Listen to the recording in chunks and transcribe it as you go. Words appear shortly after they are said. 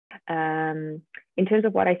In terms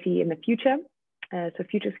of what I see in the future, so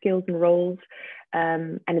future skills and roles,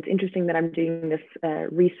 and it's interesting that I'm doing this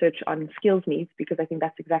research on skills needs, because I think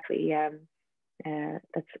that's exactly,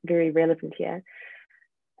 that's very relevant here.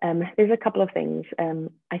 There's a couple of things.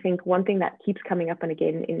 I think one thing that keeps coming up and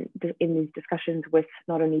again in these discussions with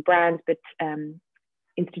not only brands, but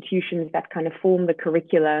institutions that kind of form the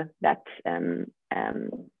curricula that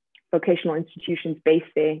vocational institutions base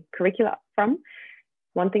their curricula from.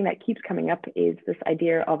 One thing that keeps coming up is this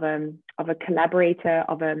idea of a collaborator,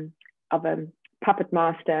 of a puppet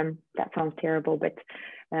master. That sounds terrible, but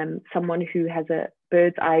someone who has a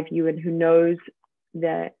bird's eye view and who knows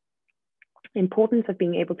the importance of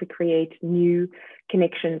being able to create new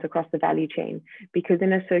connections across the value chain. Because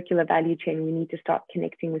in a circular value chain, we need to start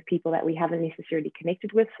connecting with people that we haven't necessarily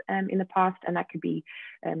connected with in the past, and that could be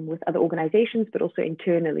with other organizations, but also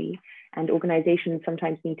internally. And organizations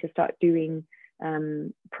sometimes need to start doing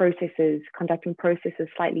conducting processes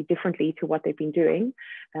slightly differently to what they've been doing.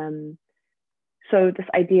 So this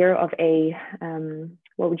idea of a,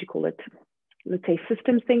 what would you call it? Let's say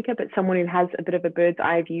systems thinker, but someone who has a bit of a bird's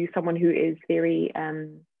eye view, someone who is very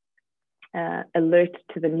alert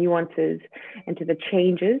to the nuances and to the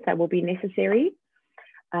changes that will be necessary.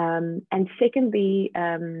 And secondly,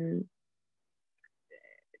 I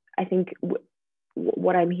think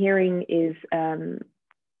what I'm hearing is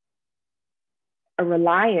a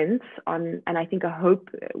reliance on, and I think a hope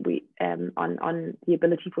on the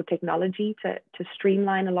ability for technology to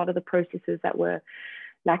streamline a lot of the processes that were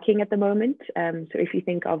lacking at the moment. So if you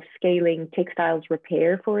think of scaling textiles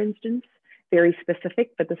repair, for instance, very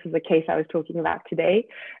specific, but this is the case I was talking about today.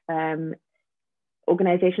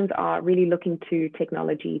 Organizations are really looking to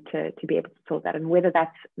technology to be able to solve that. And whether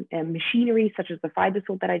that's machinery, such as the fiber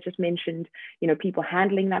sort that I just mentioned, people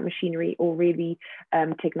handling that machinery, or really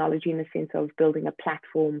technology in the sense of building a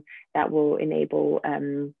platform that will enable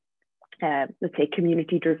let's say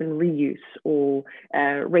community-driven reuse or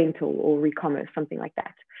rental or e-commerce, something like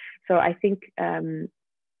that. So I think there's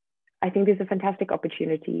a fantastic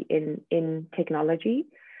opportunity in technology.